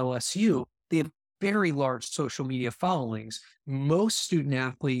LSU. They have very large social media followings. Most student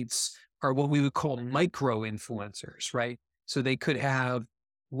athletes are what we would call micro influencers, right? So they could have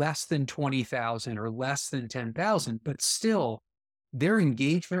less than 20,000 or less than 10,000, but still their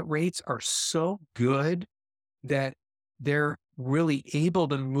engagement rates are so good that they're really able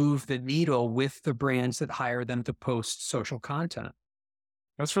to move the needle with the brands that hire them to post social content.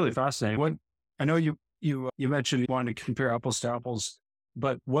 That's really fascinating. I know you mentioned you wanted to compare apples to apples,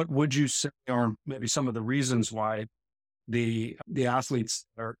 but what would you say are maybe some of the reasons why the athletes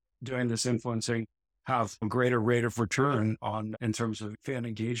that are doing this influencing have a greater rate of return in terms of fan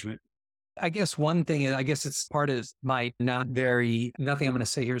engagement? I guess one thing, and I guess it's part of my nothing I'm going to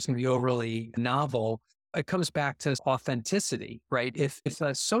say here is going to be overly novel. It comes back to authenticity, right? If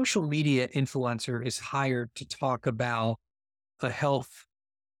a social media influencer is hired to talk about a health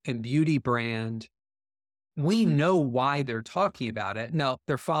and beauty brand, we know why they're talking about it. Now,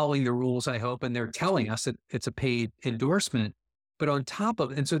 they're following the rules, I hope, and they're telling us that it's a paid endorsement. But on top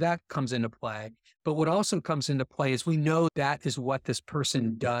of it, and so that comes into play. But what also comes into play is we know that is what this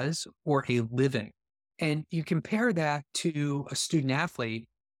person does for a living. And you compare that to a student athlete,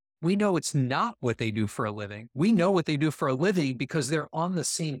 we know it's not what they do for a living. We know what they do for a living because they're on the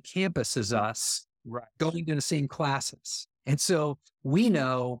same campus as us, Right. going to the same classes. And so we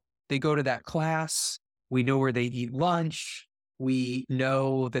know they go to that class. We know where they eat lunch. We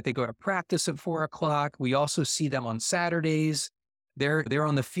know that they go to practice at 4:00. We also see them on Saturdays. They're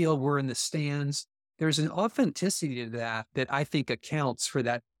on the field. We're in the stands. There's an authenticity to that I think accounts for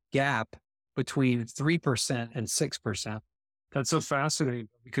that gap between 3% and 6%. That's so fascinating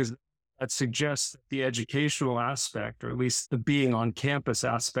because that suggests that the educational aspect, or at least the being on campus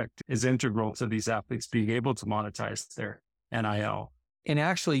aspect, is integral to these athletes being able to monetize their NIL. And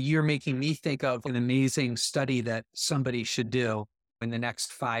actually, you're making me think of an amazing study that somebody should do in the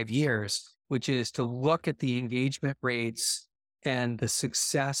next 5 years, which is to look at the engagement rates and the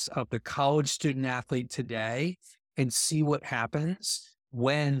success of the college student athlete today and see what happens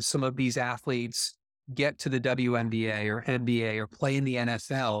when some of these athletes get to the WNBA or NBA or play in the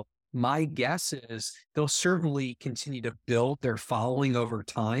NFL. My guess is they'll certainly continue to build their following over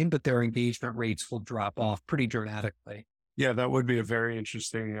time, but their engagement rates will drop off pretty dramatically. Yeah, that would be a very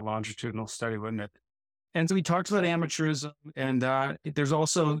interesting longitudinal study, wouldn't it? And so we talked about amateurism, and there's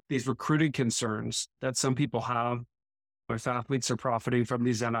also these recruiting concerns that some people have. If athletes are profiting from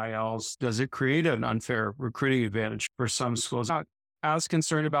these NILs, does it create an unfair recruiting advantage for some schools? Not as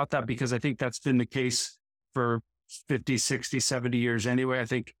concerned about that because I think that's been the case for 50, 60, 70 years anyway. I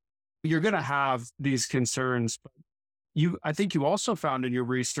think you're going to have these concerns. But I think you also found in your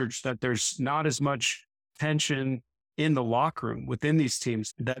research that there's not as much tension in the locker room within these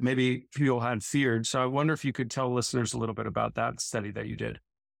teams that maybe people had feared. So I wonder if you could tell listeners a little bit about that study that you did.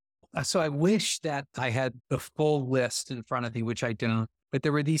 So I wish that I had the full list in front of me, which I don't. But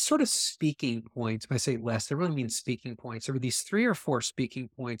there were these sort of speaking points. When I say list, I really mean speaking points. There were these 3 or 4 speaking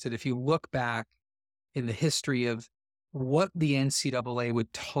points that if you look back in the history of what the NCAA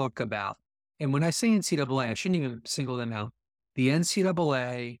would talk about, and when I say NCAA, I shouldn't even single them out. The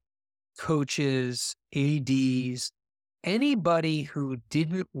NCAA, coaches, ADs, anybody who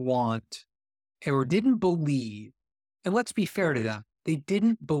didn't want or didn't believe, and let's be fair to them, they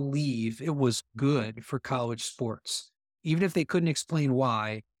didn't believe it was good for college sports. Even if they couldn't explain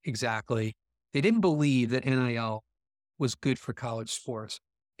why exactly, they didn't believe that NIL was good for college sports.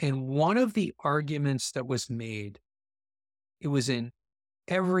 And one of the arguments that was made, it was in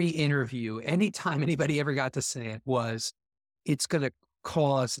every interview, anytime anybody ever got to say it, was it's going to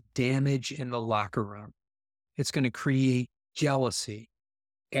cause damage in the locker room. It's going to create jealousy.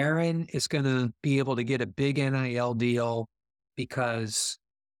 Aaron is going to be able to get a big NIL deal because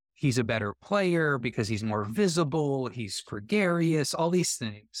he's a better player, because he's more visible, he's gregarious, all these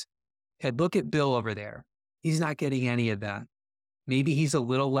things. And look at Bill over there. He's not getting any of that. Maybe he's a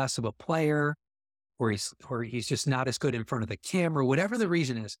little less of a player, or he's just not as good in front of the camera, whatever the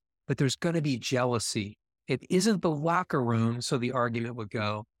reason is, but there's going to be jealousy. It isn't the locker room, so the argument would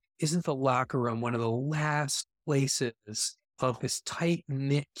go, isn't the locker room one of the last places of this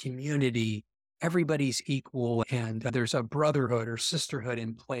tight-knit community? Everybody's equal and there's a brotherhood or sisterhood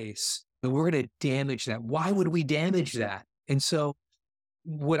in place. And we're going to damage that. Why would we damage that? And so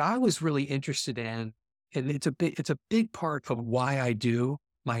what I was really interested in, and it's a big part of why I do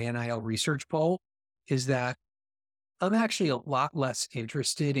my NIL research poll, is that I'm actually a lot less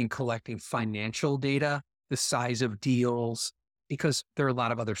interested in collecting financial data, the size of deals, because there are a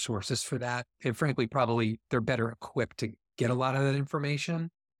lot of other sources for that. And frankly, probably they're better equipped to get a lot of that information.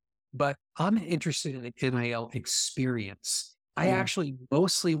 But I'm interested in the NIL experience. I actually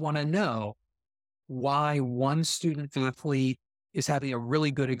mostly want to know why one student athlete is having a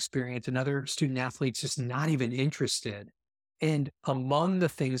really good experience, another student athlete's just not even interested. And among the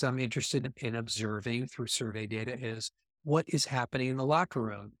things I'm interested in observing through survey data is what is happening in the locker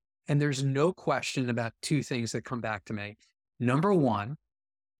room. And there's no question about two things that come back to me. Number one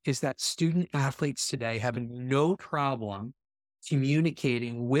is that student athletes today have no problem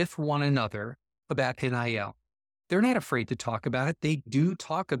communicating with one another about NIL. They're not afraid to talk about it. They do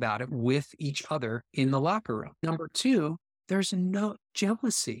talk about it with each other in the locker room. Number two, there's no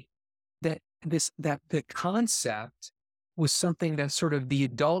jealousy. That the concept was something that sort of the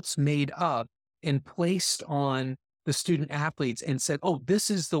adults made up and placed on the student athletes and said, oh, this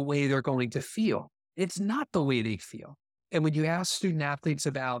is the way they're going to feel. It's not the way they feel. And when you ask student athletes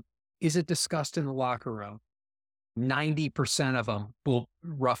about, is it discussed in the locker room? 90% of them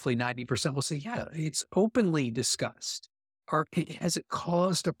roughly 90% will say, yeah, it's openly discussed. Or has it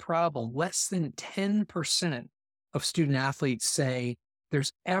caused a problem? Less than 10% of student athletes say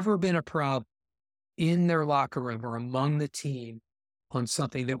there's ever been a problem in their locker room or among the team on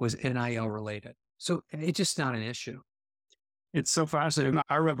something that was NIL related. So it's just not an issue. It's so fascinating.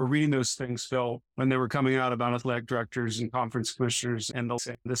 I remember reading those things, Phil, when they were coming out about athletic directors and conference commissioners, and they'll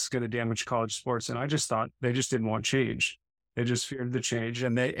say, this is going to damage college sports. And I just thought they just didn't want change. They just feared the change.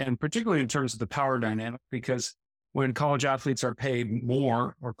 And particularly in terms of the power dynamic, because when college athletes are paid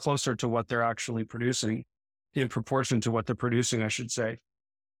more or closer to what they're actually producing, in proportion to what they're producing, I should say,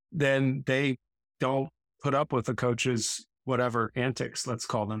 then they don't put up with the coach's whatever antics, let's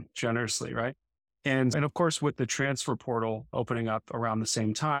call them generously, right? And of course, with the transfer portal opening up around the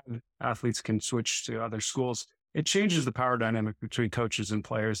same time, athletes can switch to other schools. It changes the power dynamic between coaches and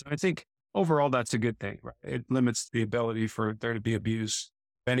players. I think overall, that's a good thing, right? It limits the ability for there to be abuse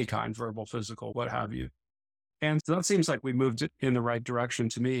of any kind, verbal, physical, what have you. And so that seems like we moved in the right direction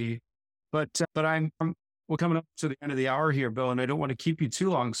to me. But we're coming up to the end of the hour here, Bill, and I don't want to keep you too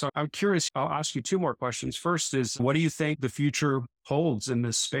long. So I'm curious, I'll ask you two more questions. First is, what do you think the future holds in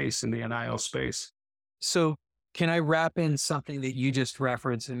this space, in the NIL space? So can I wrap in something that you just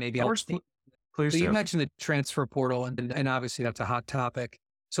referenced and maybe Please so do. you mentioned the transfer portal and obviously that's a hot topic.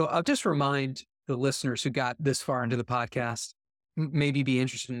 So I'll just remind the listeners who got this far into the podcast, maybe be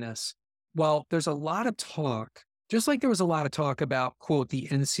interested in this. Well, there's a lot of talk, just like there was a lot of talk about, quote, the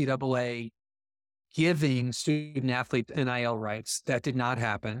NCAA giving student athletes NIL rights. That did not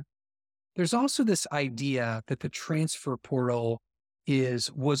happen. There's also this idea that the transfer portal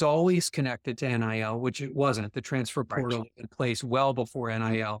was always connected to NIL, which it wasn't. The transfer portal was in place well before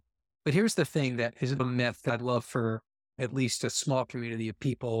NIL. But here's the thing that is a myth that I'd love for at least a small community of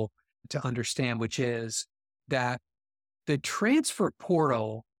people to understand, which is that the transfer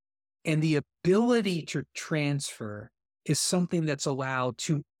portal and the ability to transfer is something that's allowed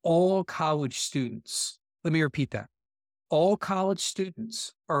to all college students. Let me repeat that. All college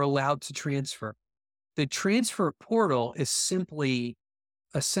students are allowed to transfer. The transfer portal is simply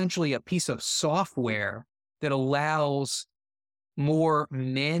essentially a piece of software that allows more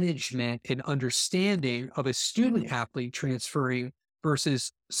management and understanding of a student athlete transferring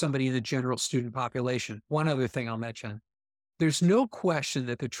versus somebody in the general student population. One other thing I'll mention, there's no question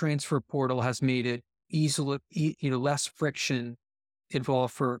that the transfer portal has made it easily, less friction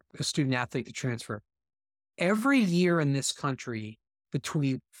involved for a student athlete to transfer. Every year in this country,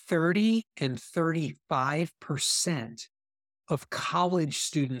 between 30 and 35% of college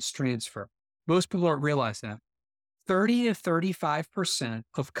students transfer. Most people don't realize that. 30 to 35%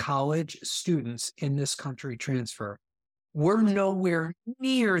 of college students in this country transfer. We're nowhere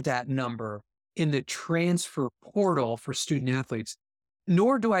near that number in the transfer portal for student athletes,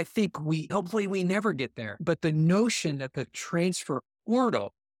 nor do I think hopefully we never get there. But the notion that the transfer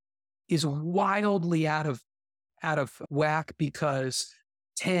portal is wildly out of whack because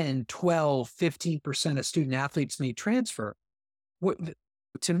 10, 12, 15% of student athletes may transfer.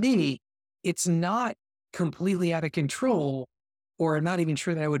 To me, it's not completely out of control, or I'm not even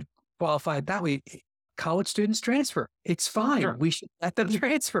sure that I would qualify it that way. College students transfer. It's fine. Sure. We should let them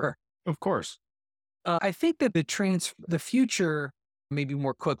transfer. Of course. I think that the future, maybe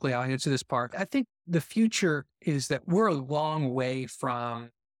more quickly, I'll answer this part. I think the future is that we're a long way from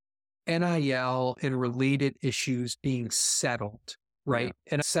NIL and related issues being settled. right?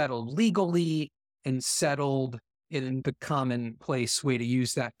 And settled legally and settled in the commonplace way to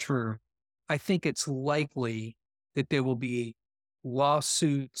use that term, I think it's likely that there will be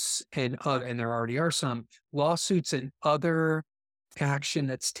lawsuits and there already are some lawsuits and other action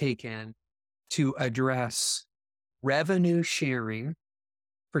that's taken to address revenue sharing,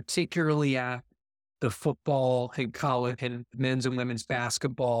 particularly at the football and college and men's and women's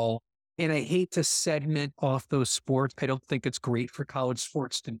basketball. And I hate to segment off those sports. I don't think it's great for college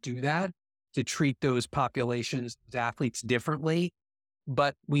sports to do that, to treat those populations, those athletes differently,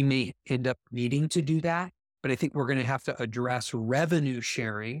 but we may end up needing to do that. But I think we're going to have to address revenue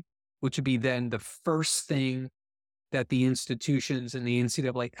sharing, which would be then the first thing that the institutions and the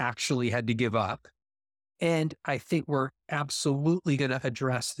NCAA actually had to give up. And I think we're absolutely going to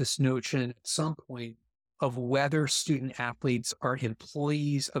address this notion at some point of whether student athletes are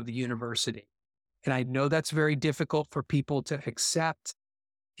employees of the university. And I know that's very difficult for people to accept.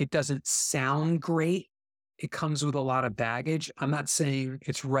 It doesn't sound great. It comes with a lot of baggage. I'm not saying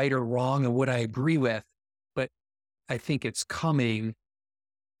it's right or wrong and what I agree with, but I think it's coming,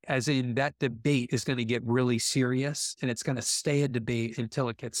 as in that debate is going to get really serious, and it's going to stay a debate until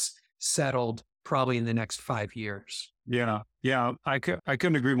it gets settled, probably in the next 5 years. Yeah. I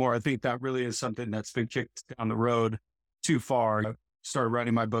couldn't agree more. I think that really is something that's been kicked down the road too far. I started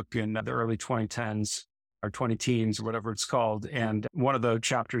writing my book in the early 2010s or 20 teens or whatever it's called. And one of the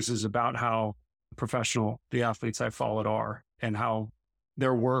chapters is about how professional the athletes I followed are and how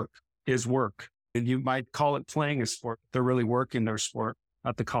their work is work. And you might call it playing a sport. They're really working their sport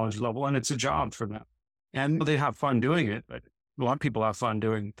at the college level, and it's a job for them. And they have fun doing it, but a lot of people have fun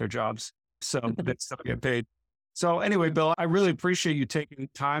doing their jobs. So they still get paid. So anyway, Bill, I really appreciate you taking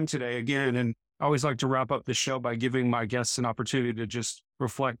time today again. And I always like to wrap up the show by giving my guests an opportunity to just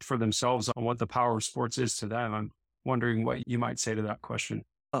reflect for themselves on what the power of sports is to them. I'm wondering what you might say to that question.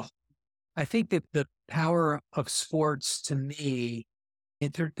 Oh, I think that the power of sports to me,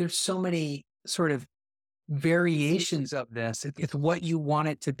 there's so many sort of variations of this. It's what you want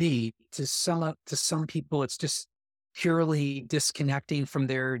it to be. To some people, it's just purely disconnecting from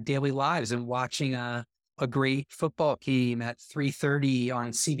their daily lives and watching a great football game at 3:30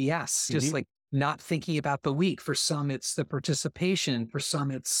 on CBS, just like not thinking about the week. For some, it's the participation. For some,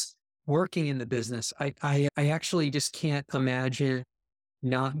 it's working in the business. I actually just can't imagine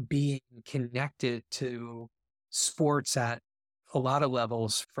not being connected to sports at a lot of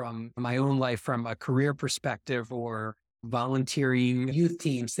levels, from my own life, from a career perspective, or volunteering, youth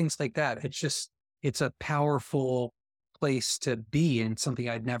teams, things like that. It's a powerful place to be, and something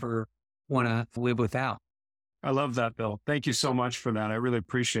I'd never want to live without. I love that, Bill. Thank you so much for that. I really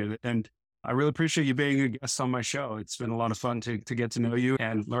appreciate it. And I really appreciate you being a guest on my show. It's been a lot of fun to get to know you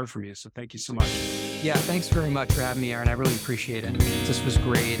and learn from you. So thank you so much. Yeah, thanks very much for having me, Aaron. I really appreciate it. This was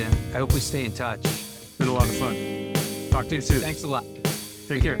great, and I hope we stay in touch. It's been a lot of fun. Talk to you soon. Thanks a lot.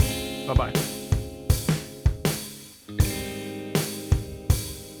 Take care. Bye-bye.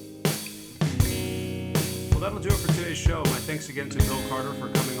 Well, that'll do it for today's show. My thanks again to Bill Carter for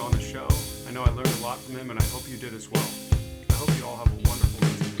coming on the show. I know I learned a lot from him, and I hope you did as well. I hope you all have a